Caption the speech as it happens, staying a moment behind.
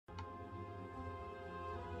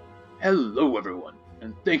Hello everyone,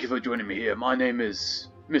 and thank you for joining me here. My name is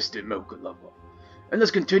Mr. Mocha Lover, and let's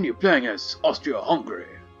continue playing as Austria-Hungary.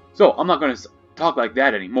 So, I'm not going to talk like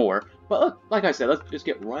that anymore, but like I said, let's just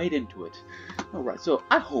get right into it. Alright, so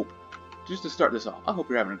I hope, just to start this off, I hope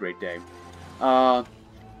you're having a great day.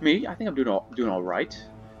 Me, I think I'm doing alright,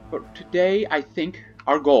 but today I think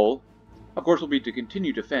our goal, of course, will be to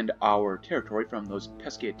continue to defend our territory from those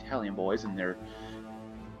pesky Italian boys and their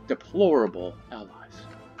deplorable allies.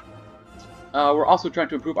 We're also trying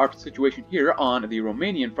to improve our situation here on the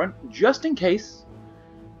Romanian front, just in case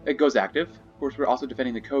it goes active. Of course, we're also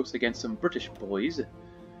defending the coast against some British boys.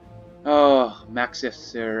 Oh, Maxis,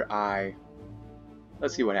 sir,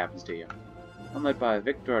 let's see what happens to you. I'm led by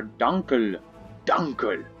Viktor Dankel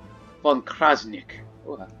von Krasnik.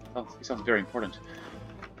 Oh, he sounds very important.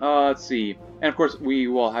 Let's see. And of course, we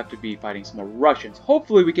will have to be fighting some more Russians.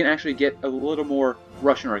 Hopefully, we can actually get a little more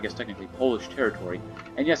Russian, or I guess technically Polish territory.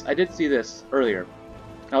 And yes, I did see this earlier.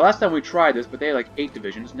 Now, last time we tried this, but they had like 8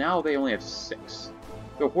 divisions. Now they only have 6.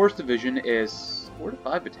 The Horse Division is 4 to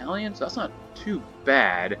 5 battalions. So that's not too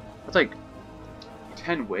bad. That's like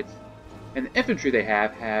 10 width. And the infantry they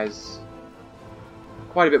have has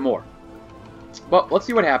quite a bit more. But let's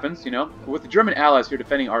see what happens, you know. With the German allies here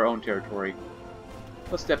defending our own territory,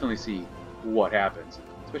 let's definitely see what happens.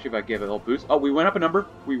 Especially if I give it a little boost. Oh, we went up a number.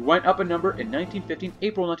 We went up a number in 1915,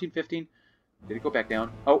 April 1915. Did it go back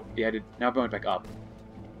down? Oh, yeah, it did. Now we're going back up.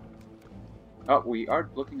 Oh, we are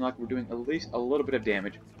looking like we're doing at least a little bit of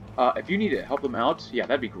damage. If you need to help them out, yeah,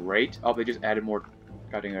 that'd be great. Oh, they just added more.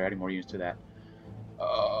 God dang, they're adding more units to that.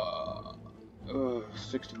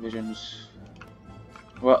 6 divisions.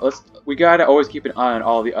 Well, we gotta always keep an eye on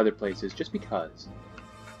all the other places, just because.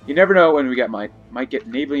 You never know when we might get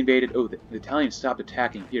navally invaded. Oh, the Italians stopped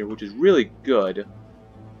attacking here, which is really good.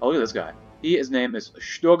 Oh, look at this guy. His name is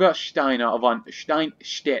Stoga Steiner von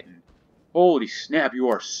Steinstetten. Holy snap, you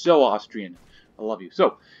are so Austrian. I love you.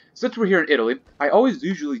 So, since we're here in Italy, I always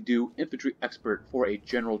usually do infantry expert for a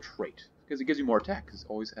general trait, because it gives you more attack, because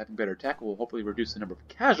always having better attack will hopefully reduce the number of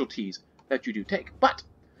casualties that you do take. But,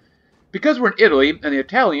 because we're in Italy, and the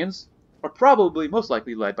Italians are probably most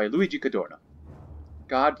likely led by Luigi Cadorna.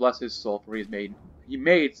 God bless his soul, for he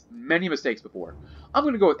made many mistakes before. I'm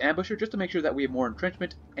going to go with Ambusher just to make sure that we have more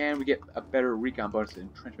entrenchment and we get a better recon bonus to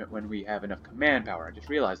entrenchment when we have enough command power. I just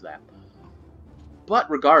realized that. But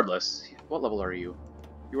regardless, what level are you?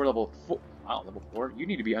 You are level 4. Wow, level 4. You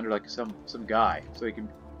need to be under like some guy so you can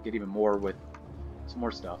get even more with some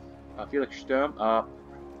more stuff. Felix Sturm.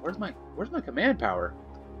 Where's my command power?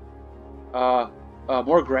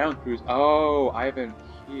 More ground crews. Oh, I have been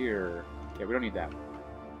here. Yeah, we don't need that.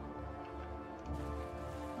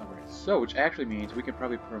 So, which actually means we can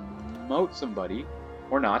probably promote somebody,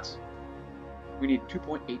 or not. We need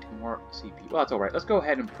 2.8 more CP. Well, that's alright. Let's go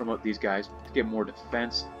ahead and promote these guys to get more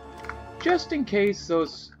defense, just in case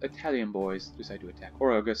those Italian boys decide to attack,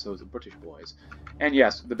 or I guess those British boys. And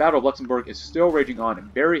yes, the Battle of Luxembourg is still raging on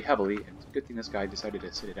very heavily, and it's a good thing this guy decided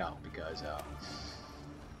to sit it out, because that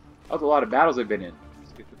was a lot of battles they've been in.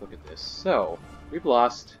 Let's get a quick look at this. So, we've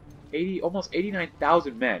lost almost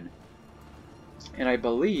 89,000 men. And I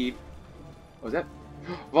believe, was that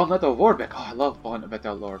von Letto Lorbeck? Oh, I love von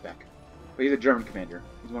Letto Lorbeck. But he's a German commander.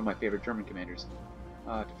 He's one of my favorite German commanders.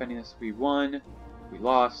 Defending this, we won, we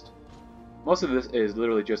lost. Most of this is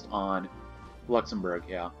literally just on Luxembourg,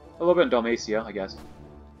 yeah. A little bit in Dalmatia, I guess.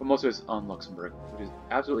 But most of it's on Luxembourg, which is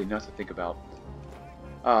absolutely nuts to think about.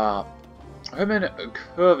 Hermann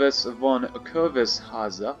Curvis von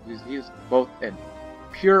Curvishase, he's both a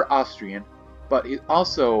pure Austrian, but he's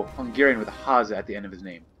also Hungarian with a Hase at the end of his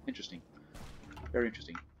name. Interesting. Very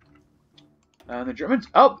interesting. And the Germans...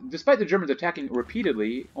 Oh! Despite the Germans attacking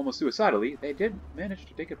repeatedly, almost suicidally, they did manage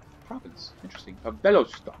to take a province. Interesting. A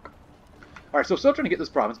Belostok. Alright, so still trying to get this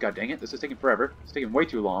province. God dang it. This is taking forever. It's taking way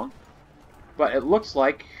too long. But it looks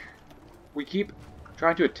like we keep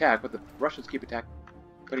trying to attack, but the Russians keep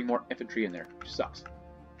putting more infantry in there, which sucks.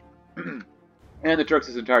 And the Turks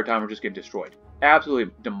this entire time are just getting destroyed.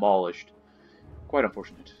 Absolutely demolished. Quite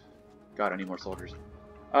unfortunate. God, I need more soldiers.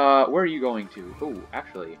 Where are you going to? Oh,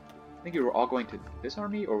 actually, I think you were all going to this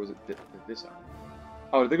army, or was it this army?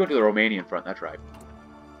 Oh, they're going to the Romanian front, that's right.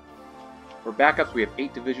 For backups, we have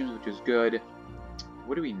 8 divisions, which is good.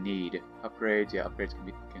 What do we need? Upgrades? Yeah, upgrades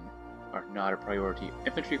are not a priority.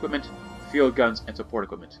 Infantry equipment, field guns, and support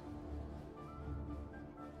equipment.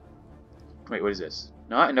 Wait, what is this?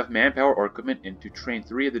 Not enough manpower or equipment to train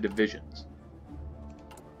 3 of the divisions.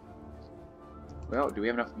 Well, do we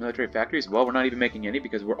have enough military factories? Well, we're not even making any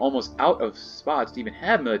because we're almost out of spots to even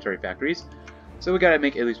have military factories. So we gotta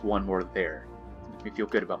make at least one more there. me feel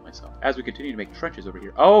good about myself. As we continue to make trenches over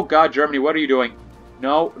here. Oh god, Germany, what are you doing?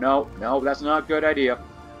 No, no, no, that's not a good idea.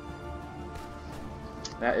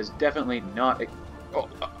 That is definitely not a... Oh,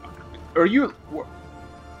 are you...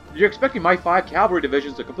 You're expecting my 5 cavalry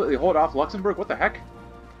divisions to completely hold off Luxembourg? What the heck?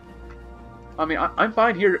 I mean, I'm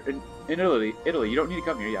fine here in Italy. You don't need to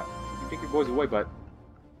come here, yeah. You can take your boys away, but...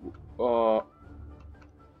 oh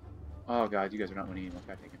god, you guys are not winning anymore.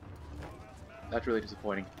 God, take it. That's really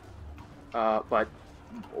disappointing. But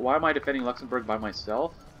why am I defending Luxembourg by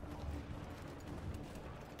myself?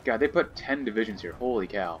 God, they put 10 divisions here. Holy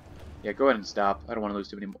cow. Yeah, go ahead and stop. I don't want to lose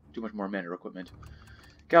too much more men or equipment.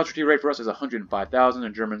 Casualty rate for us is 105,000,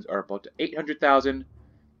 and Germans are about to 800,000,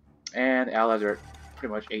 and the Allies are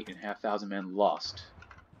pretty much 8,500 men lost.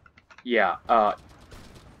 Yeah, I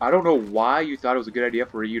don't know why you thought it was a good idea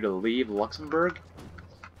for you to leave Luxembourg.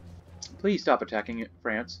 Please stop attacking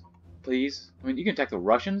France. Please. I mean, you can attack the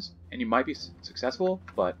Russians, and you might be successful,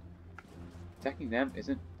 but attacking them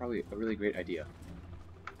isn't probably a really great idea.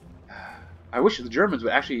 I wish the Germans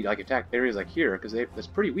would actually like attack areas like here, because that's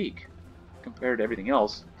pretty weak compared to everything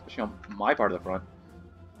else, especially on my part of the front.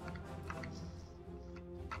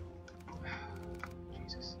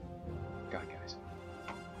 Jesus. God, guys.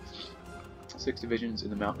 6 divisions in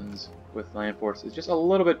the mountains with land force is just a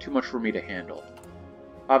little bit too much for me to handle.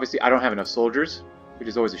 Obviously, I don't have enough soldiers, which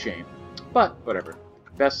is always a shame. But, whatever.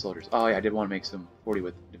 Best soldiers. Oh, yeah, I did want to make some 40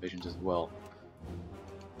 with divisions as well.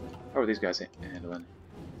 How are these guys handling?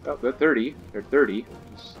 Oh, they're 30. They're 30.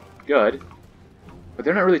 It's good. But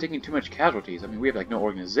they're not really taking too much casualties. I mean, we have, like, no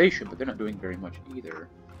organization, but they're not doing very much either.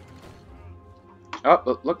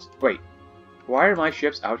 Oh, looks... Wait. Why are my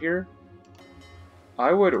ships out here?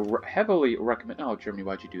 I would heavily recommend... Oh, Germany,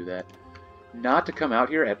 why'd you do that? Not to come out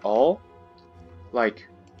here at all? Like,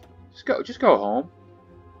 just go home.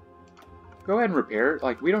 Go ahead and repair.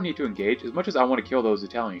 Like, we don't need to engage. As much as I want to kill those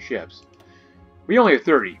Italian ships, we only have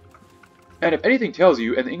 30. And if anything tells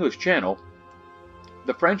you in the English Channel,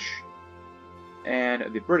 the French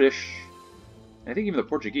and the British, and I think even the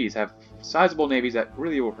Portuguese, have sizable navies that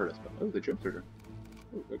really will hurt us. But, oh, the Germans are...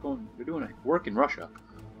 Oh, they're doing work in Russia.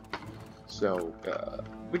 So,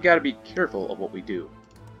 we gotta be careful of what we do.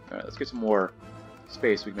 Alright, let's get some more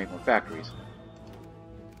space so we can make more factories.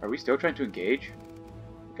 Are we still trying to engage?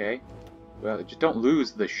 Okay. Well, just don't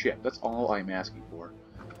lose the ship. That's all I'm asking for.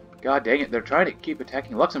 God dang it, they're trying to keep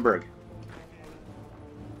attacking Luxembourg.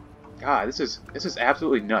 God, this is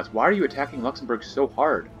absolutely nuts. Why are you attacking Luxembourg so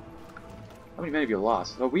hard? How many men have you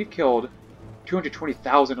lost? Well, we've killed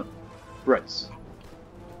 220,000 Brits.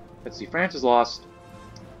 Let's see, France has lost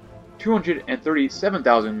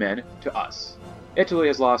 237,000 men to us. Italy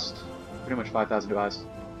has lost pretty much 5,000 to us.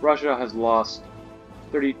 Russia has lost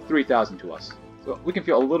 33,000 to us. So we can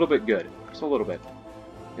feel a little bit good. Just a little bit.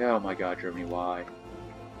 Oh my god, Germany, why?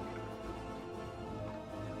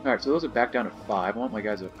 Alright, so those are back down to 5. I want my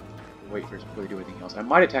guys to wait first before they do anything else. I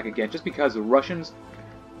might attack again, just because the Russians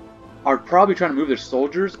are probably trying to move their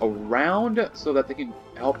soldiers around so that they can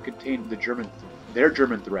help contain their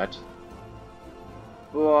German threat.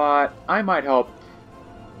 But I might help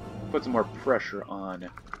put some more pressure on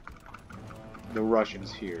the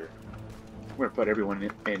Russians here. We're gonna put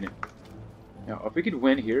everyone in. Now, if we could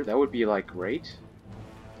win here, that would be, like, great.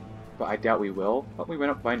 But I doubt we will. But we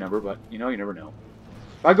went up by a number, but, you know, you never know.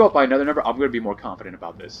 If I go up by another number, I'm going to be more confident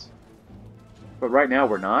about this. But right now,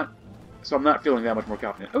 we're not. So I'm not feeling that much more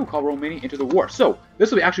confident. Oh, call Romania into the war. So,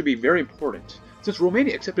 this will actually be very important. Since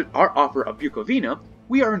Romania accepted our offer of Bukovina,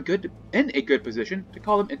 we are in a good position to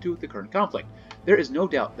call them into the current conflict. There is no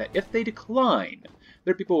doubt that if they decline,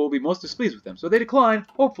 their people will be most displeased with them. So they decline,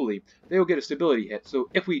 hopefully, they will get a stability hit. So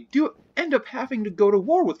if we do end up having to go to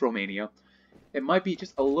war with Romania, it might be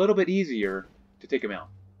just a little bit easier to take them out.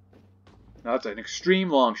 Now, that's an extreme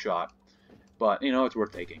long shot, but, you know, it's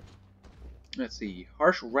worth taking. Let's see.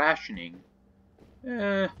 Harsh rationing.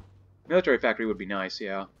 Military factory would be nice,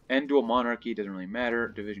 yeah. And dual monarchy, doesn't really matter.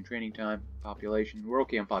 Division training time, population. We're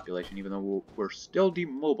okay on population, even though we're still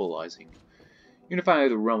demobilizing. Unifying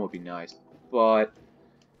the realm would be nice, but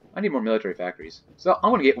I need more military factories. So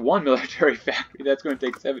I'm going to get one military factory. That's going to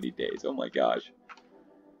take 70 days. Oh my gosh.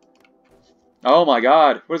 Oh my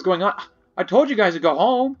god. What is going on? I told you guys to go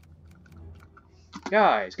home.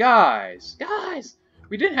 Guys.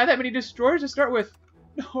 We didn't have that many destroyers to start with.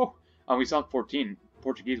 No. We saw 14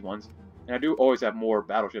 Portuguese ones. And I do always have more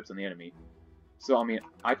battleships than the enemy. So, I mean,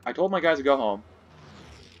 I told my guys to go home.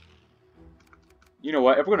 You know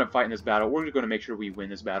what? If we're going to fight in this battle, we're just going to make sure we win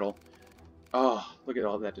this battle. Oh, look at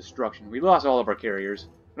all that destruction. We lost all of our carriers.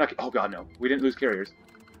 Oh god, no. We didn't lose carriers.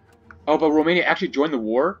 Oh, but Romania actually joined the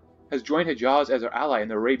war? Has joined Hejaz as our ally in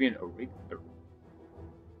the Arabian...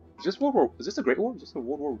 Is this World War? Is this a Great War? Is this a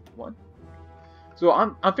World War One? So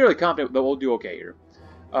I'm fairly confident that we'll do okay here.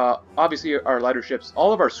 Obviously, our lighter ships,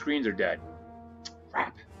 all of our screens are dead.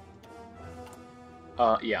 Crap.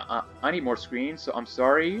 Yeah, I need more screens, so I'm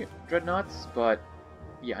sorry, Dreadnoughts, but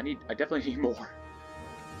yeah, I definitely need more.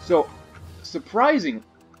 So, surprisingly,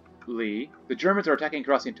 the Germans are attacking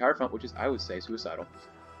across the entire front, which is, I would say, suicidal.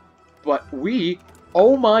 But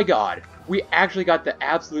oh my god, we actually got the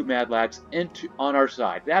absolute Mad Lads on our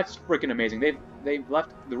side. That's freaking amazing. The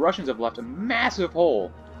Russians have left a massive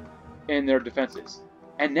hole in their defenses.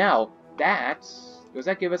 And now, does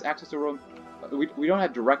that give us access to Rome? We don't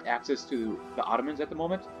have direct access to the Ottomans at the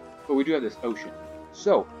moment, but we do have this ocean.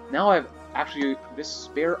 So, now I have actually this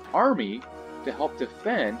spare army to help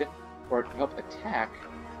defend, or to help attack,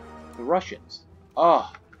 the Russians.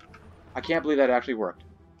 Oh, I can't believe that actually worked.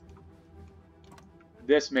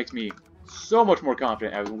 This makes me so much more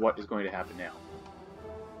confident as what is going to happen now.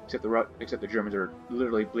 Except the Germans are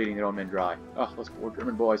literally bleeding their own men dry. Oh, those poor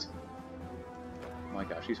German boys. Oh my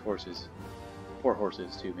gosh, these horses. Poor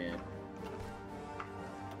horses too, man.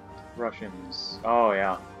 Russians. Oh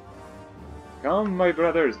yeah. Come, my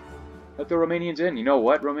brothers. Let the Romanians in. You know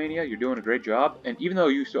what, Romania? You're doing a great job. And even though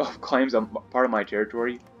you still have claims on part of my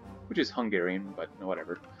territory, which is Hungarian, but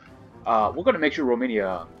whatever, we're going to make sure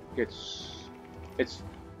Romania gets its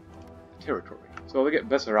territory. So we get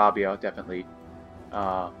Bessarabia, definitely.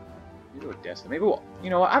 Maybe Odessa. Maybe we'll, you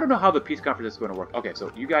know, I don't know how the peace conference is going to work. Okay,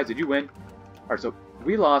 so you guys, did you win? Alright, so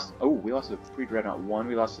we lost. Oh, we lost the pre-dreadnought 1.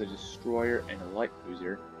 We lost the destroyer and a light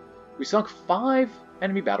cruiser. We sunk 5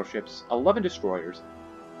 enemy battleships, 11 destroyers,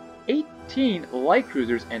 18 light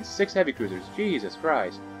cruisers, and 6 heavy cruisers. Jesus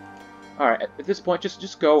Christ. Alright, at this point,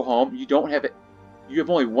 just go home. You don't have it. You have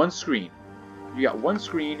only one screen. You got one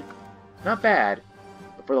screen. Not bad,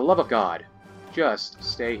 but for the love of God, just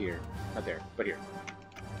stay here. Not there, but here.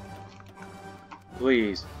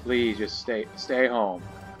 Please, please, just stay home.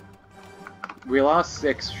 We lost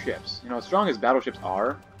 6 ships. You know, as strong as battleships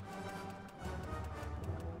are,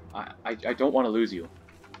 I don't want to lose you.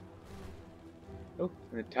 Oh,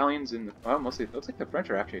 the Italians and well, mostly it looks like the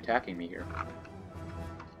French are actually attacking me here.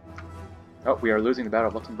 Oh, we are losing the Battle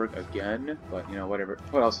of Luxembourg again, but you know, whatever.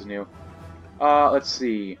 What else is new? Let's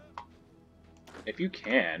see. If you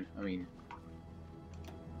can, I mean,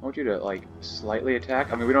 I want you to, like, slightly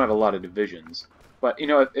attack. I mean, we don't have a lot of divisions. But, you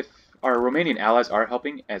know, if our Romanian allies are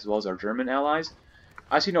helping, as well as our German allies,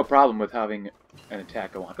 I see no problem with having an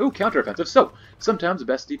attack go on. Ooh, counteroffensive. So, sometimes the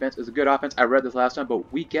best defense is a good offense. I read this last time,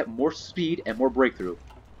 but we get more speed and more breakthrough.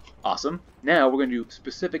 Awesome. Now we're going to do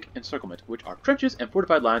specific encirclement, which are trenches and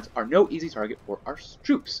fortified lines are no easy target for our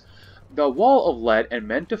troops. The wall of lead and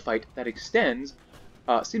men to fight that extends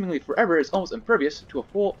seemingly forever is almost impervious to a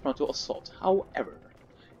full frontal assault. However,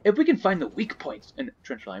 if we can find the weak points in the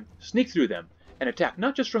trench line, sneak through them, and attack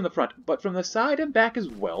not just from the front, but from the side and back as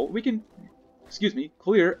well, we can,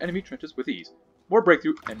 clear enemy trenches with ease. More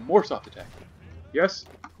breakthrough and more soft attack. Yes,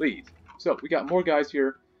 please. So, we got more guys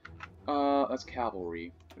here. That's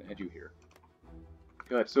cavalry. I'm going to head you here.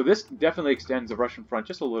 Good. So this definitely extends the Russian front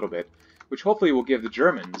just a little bit, which hopefully will give the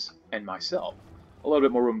Germans and myself a little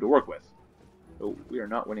bit more room to work with. Oh, we are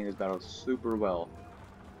not winning this battle super well.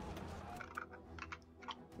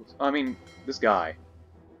 I mean, this guy,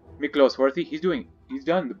 Miklos Horthy, he's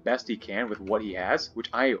done the best he can with what he has, which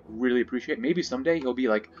I really appreciate. Maybe someday he'll be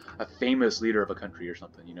like a famous leader of a country or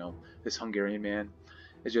something, you know. This Hungarian man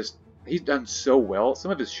is just, he's done so well.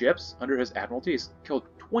 Some of his ships under his admiralty has killed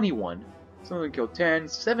 21. Some of them killed 10,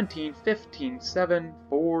 17, 15, 7,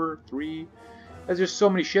 4, 3. There's just so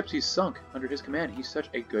many ships he's sunk under his command. He's such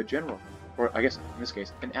a good general. Or, I guess, in this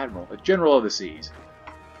case, an admiral. A general of the seas.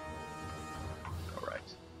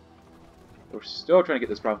 Alright. We're still trying to get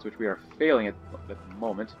this province, which we are failing at the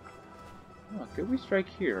moment. Oh, could we strike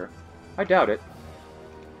here? I doubt it.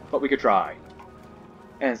 But we could try.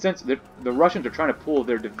 And since the Russians are trying to pull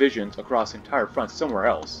their divisions across the entire front somewhere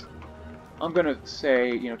else, I'm going to say,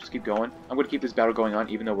 you know, just keep going. I'm going to keep this battle going on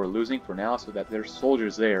even though we're losing for now so that their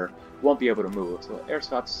soldiers there won't be able to move. So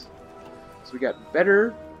Ersatz. So we got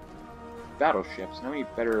better battleships. How many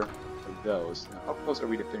better are those? Now, how close are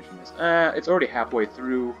we to finishing this? It's already halfway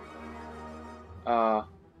through. If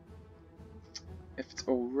it's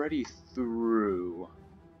already through,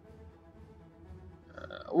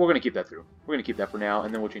 we're going to keep that through. We're going to keep that for now,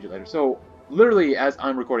 and then we'll change it later. So, literally, as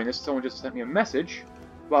I'm recording this, someone just sent me a message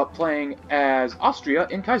about playing as Austria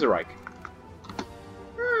in Kaiserreich.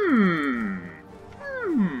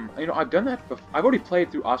 You know, I've done that before. I've already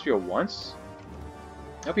played through Austria once.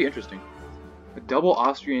 That'd be interesting. A double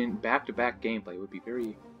Austrian back-to-back gameplay would be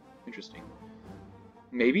very interesting.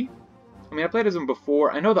 Maybe. I mean, I played as them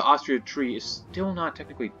before. I know the Austria tree is still not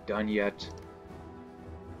technically done yet.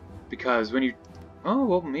 Because when you... Oh,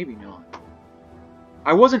 well, maybe not.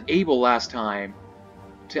 I wasn't able last time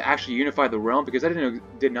to actually unify the realm because I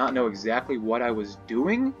did not know exactly what I was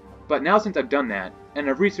doing. But now since I've done that, and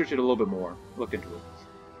I've researched it a little bit more, looked into it,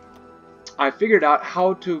 I figured out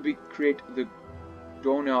how to create the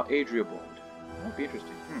Donau-Adria bond. That'd be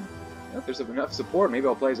interesting. If there's enough support, maybe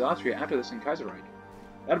I'll play as Austria after this in Kaiserreich.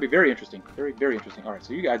 That'd be very interesting. Very, very interesting. Alright,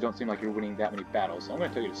 so you guys don't seem like you're winning that many battles, so I'm going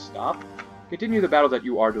to tell you to stop. Continue the battle that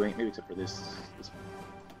you are doing, maybe except for this one.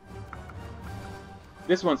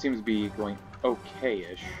 This one seems to be going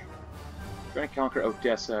okay-ish. Trying to conquer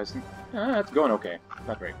Odessa. It's going okay.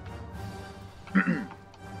 Not great.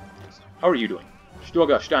 How are you doing?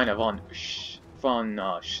 Sturgersteiner von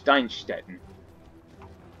Steinstetten.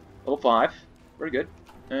 Level 5. Very good.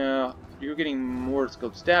 You're getting more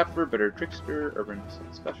skilled staffer, better trickster, urban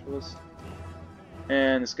specialist.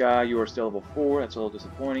 And this guy, you are still level 4. That's a little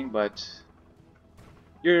disappointing, but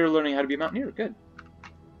you're learning how to be a mountaineer. Good.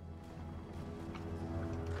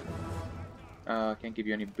 Can't give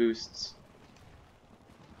you any boosts.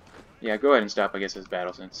 Yeah, go ahead and stop, I guess, this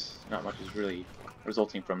battle, since not much is really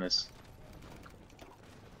resulting from this.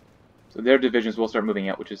 So their divisions will start moving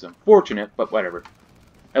out, which is unfortunate, but whatever.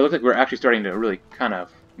 It looks like we're actually starting to really kind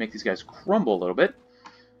of make these guys crumble a little bit.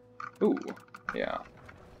 Ooh, yeah.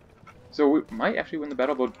 So we might actually win the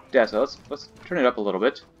Battle of Odessa. Let's turn it up a little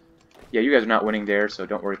bit. Yeah, you guys are not winning there, so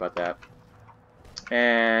don't worry about that.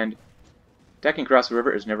 And attacking across the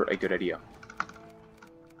river is never a good idea.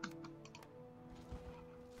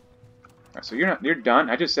 Alright, so you're done.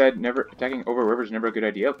 I just said never attacking over a river is never a good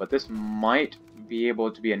idea, but this might be able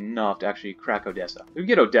to be enough to actually crack Odessa. If we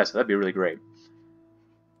get Odessa, that'd be really great.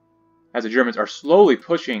 As the Germans are slowly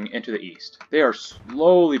pushing into the east. They are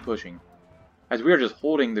slowly pushing. As we are just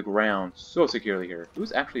holding the ground so securely here.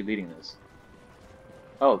 Who's actually leading this?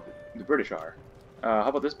 Oh, the British are. How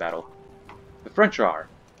about this battle? The French are.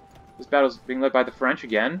 This battle's being led by the French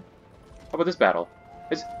again. How about this battle?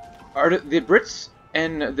 Are the Brits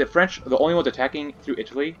and the French the only ones attacking through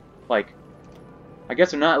Italy? Like, I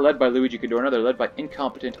guess they're not led by Luigi Cadorna, they're led by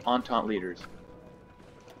incompetent Entente leaders.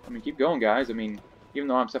 I mean, keep going, guys. I mean, even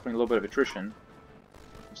though I'm suffering a little bit of attrition,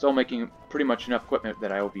 I'm still making pretty much enough equipment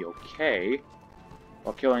that I will be okay,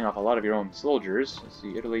 while killing off a lot of your own soldiers. Let's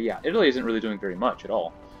see, Italy, yeah, Italy isn't really doing very much at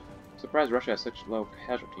all. I'm surprised Russia has such low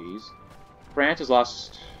casualties. France has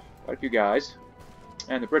lost quite a few guys,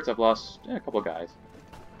 and the Brits have lost a couple of guys.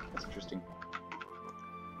 That's interesting.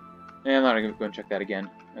 And I'm not going to go and check that again.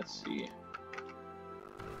 Let's see.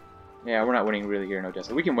 Yeah, we're not winning really here in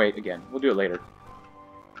Odessa. We can wait again. We'll do it later.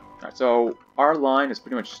 Alright, so our line has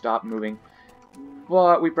pretty much stopped moving,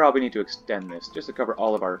 but we probably need to extend this just to cover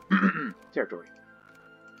all of our territory.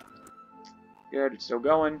 Good, it's still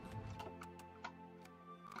going.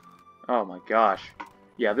 Oh my gosh.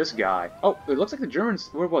 Yeah, this guy. Oh, it looks like the Germans,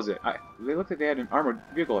 where was it? They looked like they had an armored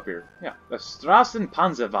vehicle up here. Yeah, the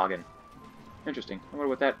Straßenpanzerwagen. Interesting. I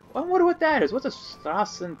wonder what that is. What's a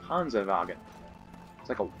Straßenpanzerwagen?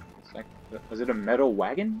 Is it a metal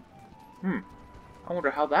wagon? I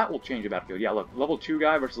wonder how that will change the battlefield. Yeah, look, level 2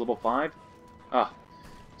 guy versus level 5. Ah,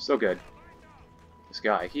 so good. This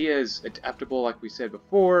guy, he is adaptable, like we said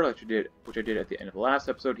before, which I did at the end of the last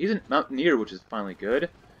episode. He's a mountaineer, which is finally good.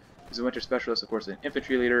 He's a winter specialist, of course, an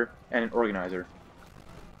infantry leader, and an organizer.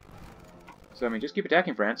 So, I mean, just keep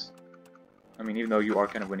attacking France. I mean, even though you are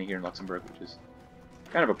kind of winning here in Luxembourg, which is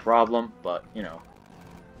kind of a problem, but, you know,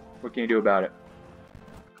 what can you do about it?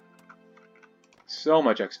 So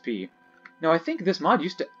much XP. Now, I think this mod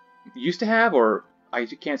used to have, or I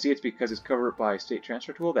can't see it's because it's covered by state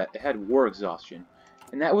transfer tool, that it had war exhaustion.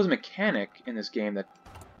 And that was a mechanic in this game that,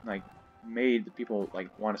 like, made the people, like,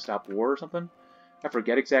 want to stop war or something. I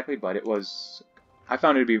forget exactly, but it was... I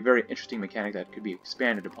found it to be a very interesting mechanic that could be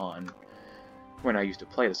expanded upon when I used to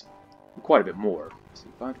play this quite a bit more. Let's see,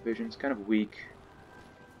 5 divisions, kind of weak.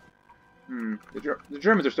 The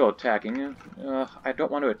Germans are still attacking. I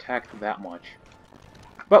don't want to attack that much.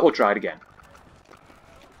 But we'll try it again.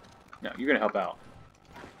 No, you're going to help out.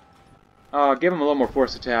 Give them a little more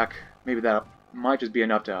force attack. Maybe that might just be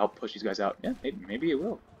enough to help push these guys out. Yeah, maybe it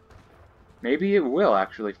will. Maybe it will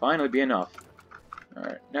actually finally be enough.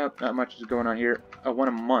 Alright, no, not much is going on here. 1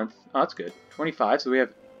 a month. Oh, that's good. 25, so we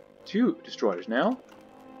have 2 destroyers now.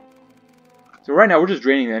 So right now we're just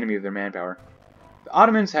draining the enemy of their manpower. The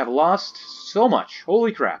Ottomans have lost so much.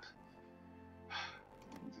 Holy crap.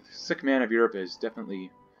 The sick man of Europe is definitely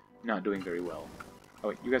not doing very well. Oh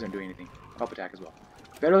wait, you guys aren't doing anything. Help attack as well.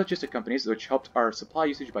 Better logistic companies, which helped our supply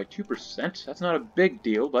usage by 2%. That's not a big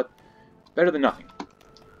deal, but it's better than nothing.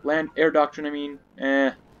 Air doctrine, I mean.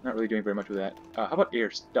 Not really doing very much with that. How about air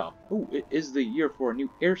stuff? Ooh, it is the year for new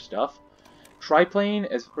air stuff. Triplane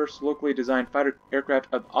as first locally designed fighter aircraft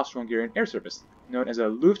of Austro-Hungarian Air Service, known as a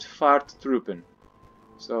Luftfahrttruppen.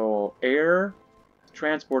 So, air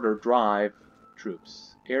transport or drive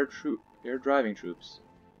troops. Air driving troops.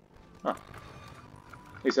 Huh.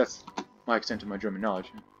 At least that's my extent of my German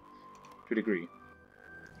knowledge. To a degree.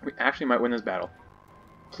 We actually might win this battle.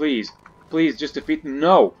 Please. Please, just defeat them.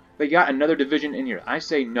 No! They got another division in here. I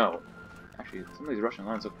say no. Actually, some of these Russian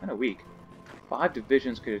lines look kind of weak. 5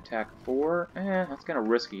 divisions could attack 4. That's kind of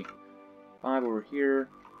risky. 5 over here.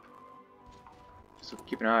 So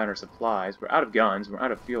keep an eye on our supplies. We're out of guns. We're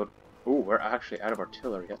out of field. Ooh, we're actually out of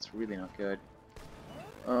artillery. That's really not good.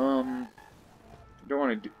 Don't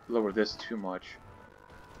want to lower this too much.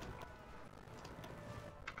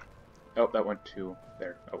 Oh, that went to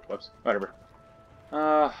there. Oh, whoops. Whatever.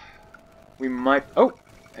 We might... Oh!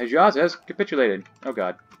 Hejaz has capitulated. Oh,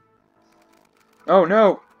 God. Oh,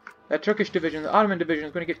 no! That Turkish division, the Ottoman division,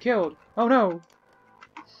 is going to get killed. Oh, no!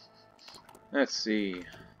 Let's see.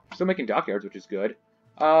 Still making dockyards, which is good.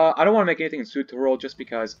 I don't want to make anything in Südtirol just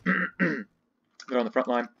because they're on the front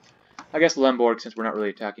line. I guess Lemberg, since we're not really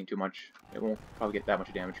attacking too much, it won't probably get that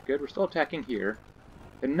much damage. Good, we're still attacking here.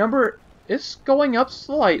 The number is going up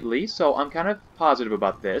slightly, so I'm kind of positive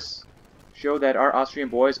about this. Show that our Austrian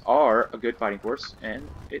boys are a good fighting force, and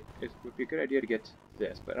it would be a good idea to get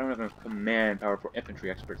this, but I don't have enough command power for infantry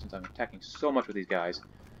experts since I'm attacking so much with these guys.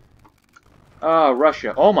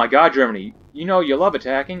 Russia. Oh my god, Germany. You know you love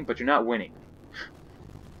attacking, but you're not winning.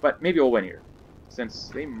 But maybe we'll win here. Since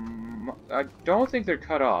they... I don't think they're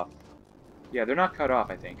cut off. Yeah, they're not cut off,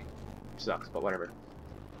 I think. Sucks, but whatever.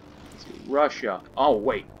 Let's see. Russia. Oh,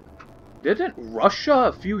 wait. Didn't Russia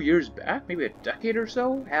a few years back, maybe a decade or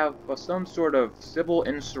so, have some sort of civil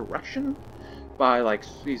insurrection by, like,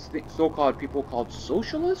 these so-called people called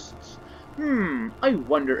socialists? I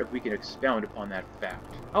wonder if we can expound upon that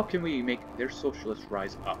fact. How can we make their socialists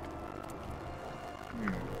rise up?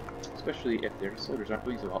 Especially if their soldiers aren't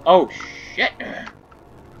doing so well. Oh, shit!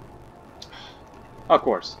 Of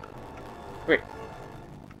course. Wait.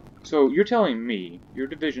 So, you're telling me your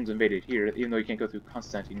division's invaded here, even though you can't go through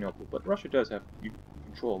Constantinople, but Russia does have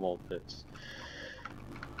control of all this.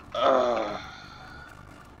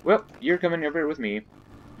 Well, you're coming over with me.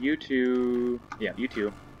 You two... Yeah, you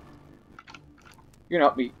two. You're gonna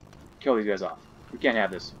help me kill these guys off. We can't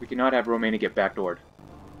have this. We cannot have Romania get backdoored.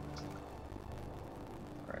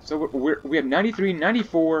 Alright, so we have 93,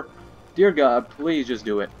 94. Dear God, please just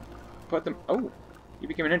do it. Put them... Oh, you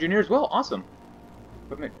became an engineer as well. Awesome.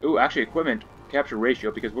 Equipment... Ooh, actually, equipment capture ratio,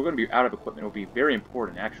 because we're going to be out of equipment, will be very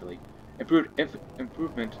important, actually.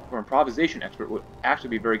 Improvement for improvisation expert would actually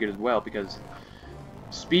be very good as well, because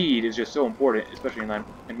speed is just so important, especially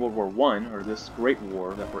in World War I, or this great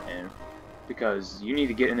war that we're in. Because you need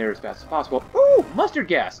to get in there as fast as possible. Ooh, mustard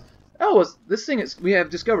gas! Oh, this thing is, we have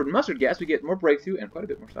discovered mustard gas. We get more breakthrough and quite a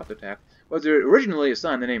bit more soft attack. Was originally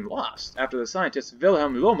assigned the name Lost after the scientists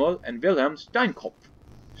Wilhelm Lommel and Wilhelm Steinkopf,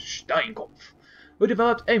 who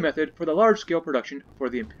developed a method for the large-scale production for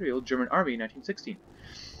the Imperial German Army in 1916.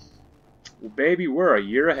 Well, baby, we're a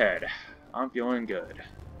year ahead. I'm feeling good.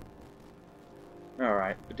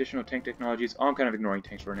 Alright, additional tank technologies. I'm kind of ignoring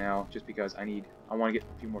tanks for now, just because I want to get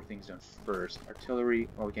a few more things done first. Artillery,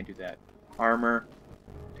 well, we can't do that. Armor,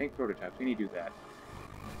 tank prototypes, we need to do that.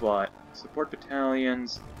 But, support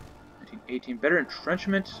battalions, 1918, better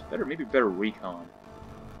entrenchment, maybe better recon.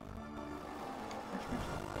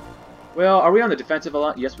 Well, are we on the defensive a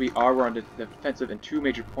lot? Yes, we are. We're on the defensive in 2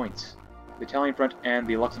 major points. The Italian front and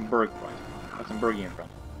the Luxembourgian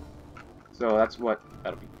front. So that's what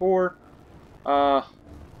that'll be for. The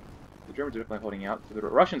Germans are definitely holding out. For the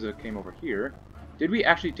Russians that came over here, did we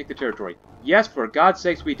actually take the territory? Yes, for God's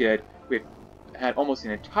sakes we did. We had almost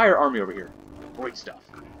an entire army over here. Great stuff.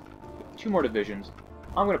 2 more divisions.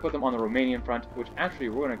 I'm going to put them on the Romanian front, which actually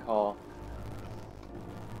we're going to call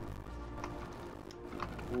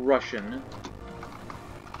Russian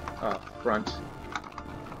front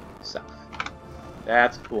south.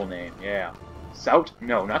 That's a cool name, yeah. South?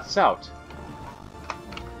 No, not South.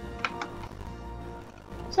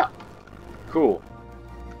 South. Cool.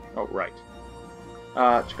 Oh, right.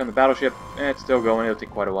 Check on the battleship. It's still going. It'll take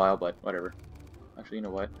quite a while, but whatever. Actually, you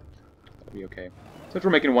know what? That'll be okay. Since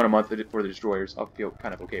we're making 1 a month for the destroyers, I'll feel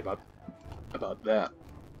kind of okay about that.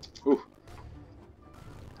 Ooh.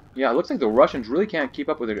 Yeah, it looks like the Russians really can't keep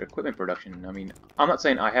up with their equipment production. I mean, I'm not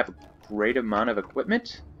saying I have a great amount of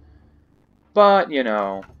equipment, but, you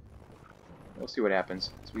know, we'll see what happens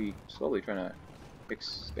as we slowly try to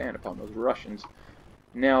expand upon those Russians.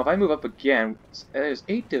 Now, if I move up again, there's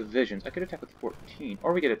 8 divisions. I could attack with 14,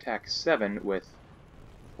 or we could attack 7 with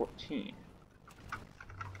 14.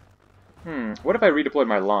 What if I redeployed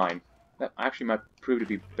my line? That actually might prove to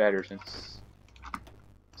be better since...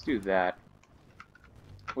 Let's do that.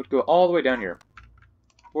 Would go all the way down here.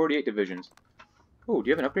 48 divisions. Oh, do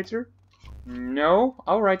you have an upgrade, sir? No?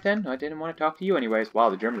 Alright then. I didn't want to talk to you anyways. Wow,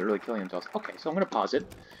 the Germans are really killing themselves. Okay, so I'm going to pause it.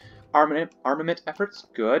 Armament efforts,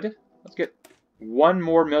 good. Let's get one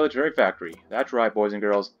more military factory. That's right, boys and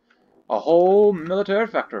girls. A whole military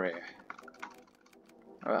factory.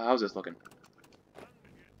 How's this looking?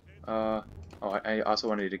 Oh, I also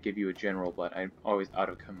wanted to give you a general, but I'm always out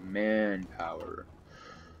of command power.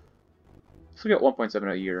 So we got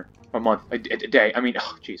 1.7 a year. A month. A day. I mean,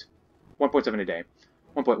 oh, jeez. 1.7 a day.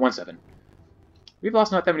 1.17. We've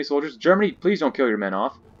lost not that many soldiers. Germany, please don't kill your men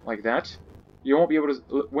off like that. You won't be able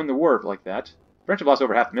to win the war like that. French have lost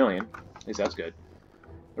over 500,000. At least that's good.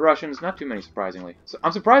 The Russians, not too many, surprisingly. So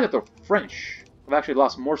I'm surprised that the French have actually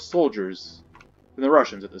lost more soldiers than the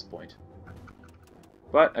Russians at this point.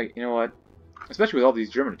 But, you know what? Especially with all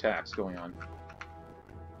these German attacks going on.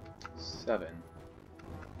 7.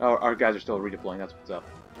 Oh, our guys are still redeploying. That's what's up.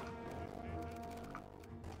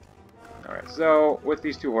 Alright, so with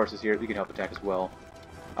these 2 horses here, we can help attack as well.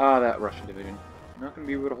 Ah, that Russian division. Not going to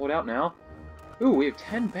be able to hold out now. Ooh, we have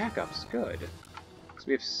 10 backups. Good. So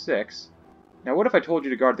we have 6. Now, what if I told you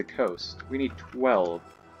to guard the coast? We need 12.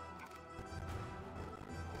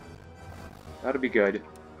 That'll be good,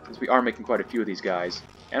 since we are making quite a few of these guys.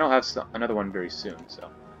 And I'll have another one very soon, so...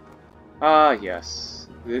 Ah, yes.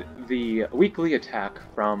 The weekly attack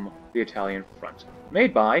from the Italian front.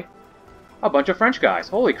 Made by a bunch of French guys.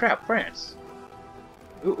 Holy crap, France.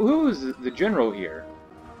 Who is the general here?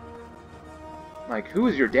 Like, who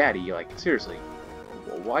is your daddy? Like, seriously.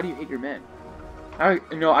 Why do you hate your men?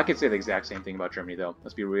 No, I could say the exact same thing about Germany, though.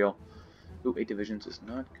 Let's be real. Ooh, 8 divisions is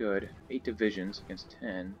not good. 8 divisions against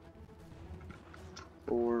 10.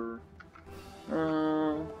 4...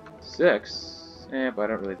 6. But I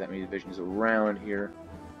don't really have that many divisions around here.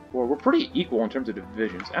 4. We're pretty equal in terms of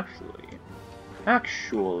divisions, actually.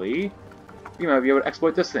 Actually, we might be able to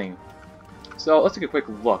exploit this thing. So, let's take a quick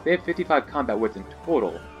look. They have 55 combat width in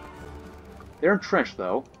total. They're entrenched,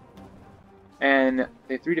 though. And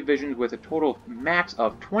they have 3 divisions with a total max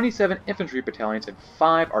of 27 infantry battalions and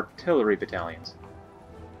 5 artillery battalions.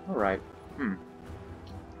 Alright.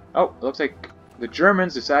 Oh, it looks like the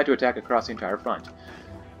Germans decide to attack across the entire front.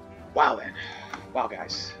 Wow, then. Wow,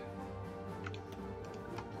 guys.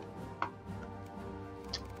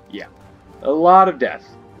 Yeah. A lot of death.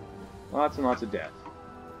 Lots and lots of death.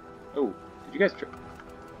 Oh, did you guys...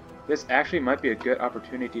 This actually might be a good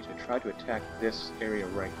opportunity to try to attack this area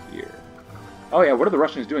right here. Oh yeah, what are the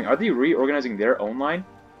Russians doing? Are they reorganizing their own line?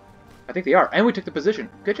 I think they are. And we took the position.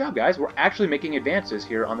 Good job, guys. We're actually making advances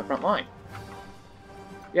here on the front line.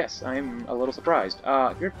 Yes, I'm a little surprised.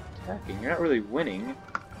 You're attacking. You're not really winning.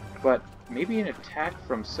 But maybe an attack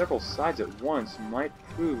from several sides at once might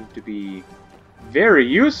prove to be very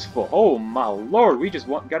useful. Oh my lord, we just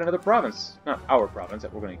got another province. Not our province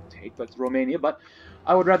that we're going to take, but it's Romania. But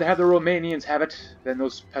I would rather have the Romanians have it than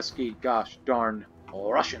those pesky, gosh darn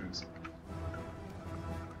Russians.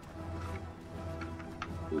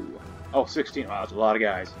 Ooh. Oh, 16. Wow, that's a lot of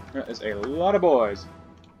guys. That is a lot of boys.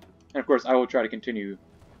 And of course, I will try to continue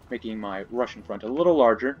making my Russian front a little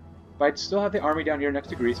larger. But I'd still have the army down here next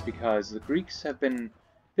to Greece because the Greeks have been...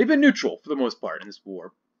 They've been neutral for the most part in this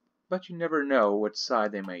war. But you never know what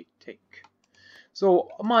side they may take. So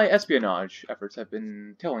my espionage efforts have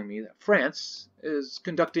been telling me that France is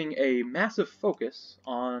conducting a massive focus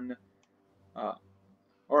on... a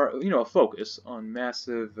focus on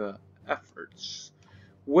massive efforts.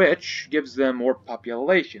 Which gives them more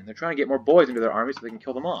population. They're trying to get more boys into their army so they can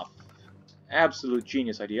kill them off. Absolute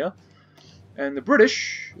genius idea. And the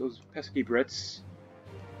British, those pesky Brits,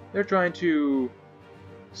 they're trying to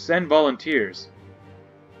send volunteers.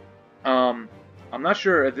 I'm not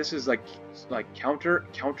sure if this is like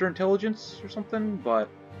counterintelligence or something, but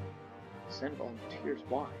send volunteers.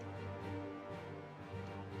 Why?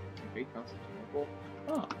 Invade Constantinople?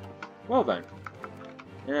 Ah, well then.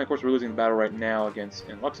 And of course we're losing the battle right now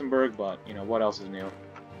in Luxembourg, but you know what else is new?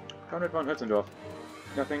 Conrad von Hötzendorf.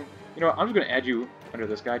 Nothing. You know what, I'm just going to add you under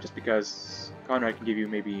this guy just because Conrad can give you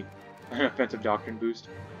maybe an offensive doctrine boost.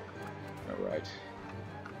 Alright.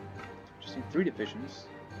 Just in 3 divisions.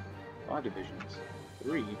 5 divisions.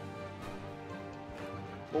 3.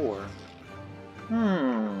 4.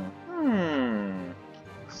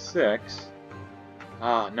 6.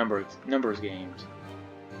 Ah, numbers games.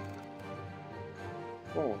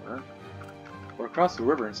 4. Or across the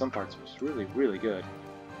river in some parts was really, really good.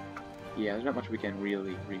 Yeah, there's not much we can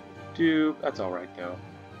really do. That's alright, though.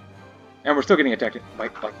 And we're still getting attacked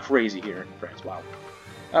like crazy here in France. Wow.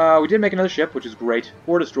 We did make another ship, which is great.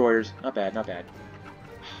 4 destroyers. Not bad, not bad.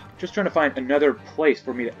 Just trying to find another place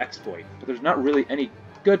for me to exploit. But there's not really any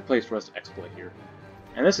good place for us to exploit here.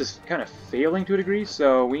 And this is kind of failing to a degree,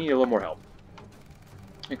 so we need a little more help.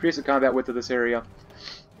 Increase the combat width of this area.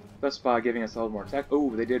 Thus by giving us a little more attack.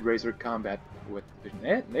 Oh, they did raise their combat width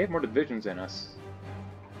division. They have more divisions than us.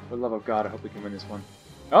 For the love of God, I hope we can win this one.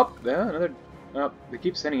 Oh, another... Oh, they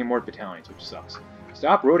keep sending in more battalions, which sucks.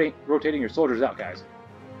 Stop rotating your soldiers out, guys.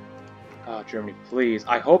 Germany, please.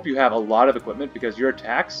 I hope you have a lot of equipment, because your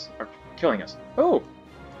attacks are killing us. Oh!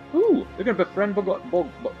 Ooh! They're gonna befriend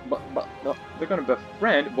they're gonna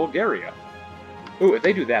befriend Bulgaria. Ooh, if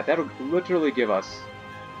they do that, that'll literally give us...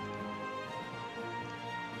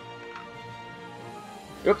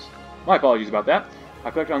 Oops. My apologies about that.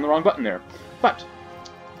 I clicked on the wrong button there. But,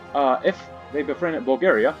 if they befriend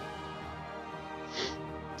Bulgaria...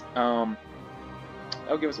 that'll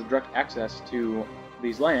give us a direct access to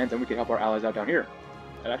these lands, and we can help our allies out down here.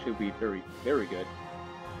 That actually would be very, very good.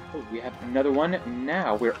 Oh, we have another one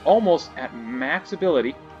now. We're almost at max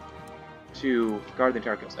ability to guard the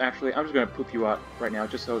entire coast. Actually, I'm just going to poop you out right now,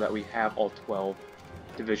 just so that we have all 12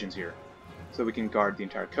 divisions here. So we can guard the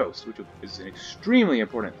entire coast, which is an extremely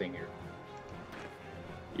important thing here.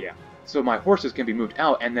 Yeah. So my horses can be moved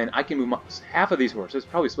out, and then I can move half of these horses,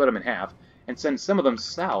 probably split them in half, and send some of them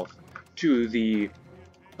south to the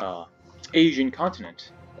Asian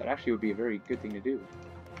continent. That actually would be a very good thing to do.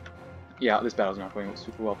 Yeah, this battle's not going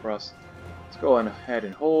super well for us. Let's go on ahead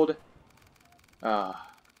and hold. If I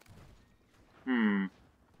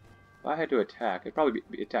had to attack, I'd probably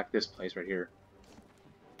attack this place right here.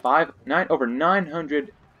 Over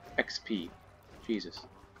 900 XP. Jesus.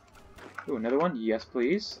 Ooh, another one? Yes,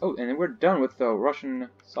 please. Oh, and then we're done with the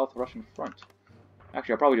South Russian front.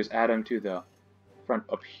 Actually, I'll probably just add them to the front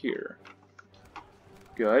up here.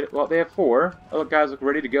 Good. Well, they have 4. Other guys look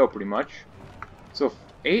ready to go, pretty much. So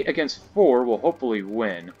 8 against 4 will hopefully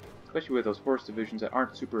win, especially with those horse divisions that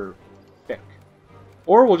aren't super thick.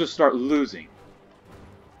 Or we'll just start losing.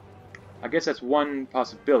 I guess that's one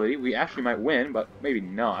possibility. We actually might win, but maybe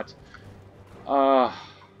not. Oh,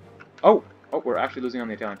 we're actually losing on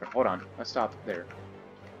the Italian front. Hold on. Let's stop there.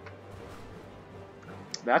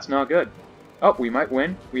 That's not good. Oh, we might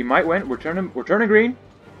win. We might win. We're turning green.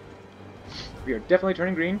 We are definitely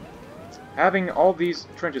turning green. Having all these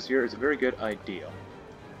trenches here is a very good idea.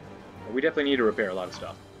 But we definitely need to repair a lot of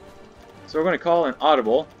stuff. So we're going to call an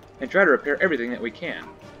audible and try to repair everything that we can.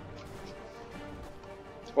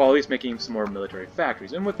 While at least making some more military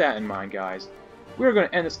factories. And with that in mind, guys, we're going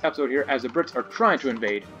to end this episode here as the Brits are trying to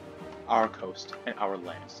invade our coast and our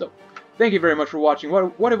land. So, thank you very much for watching.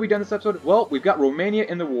 What have we done this episode? Well, we've got Romania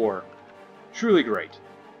in the war. Truly great.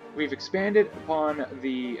 We've expanded upon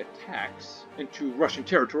the attacks into Russian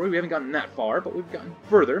territory. We haven't gotten that far, but we've gotten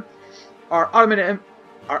further. Our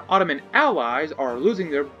Ottoman allies are losing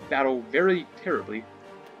their battle very terribly.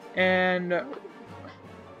 And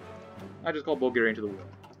I just called Bulgaria into the war.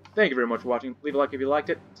 Thank you very much for watching. Leave a like if you liked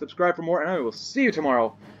it. Subscribe for more, and I will see you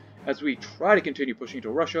tomorrow as we try to continue pushing to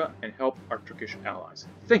Russia and help our Turkish allies.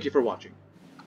 Thank you for watching.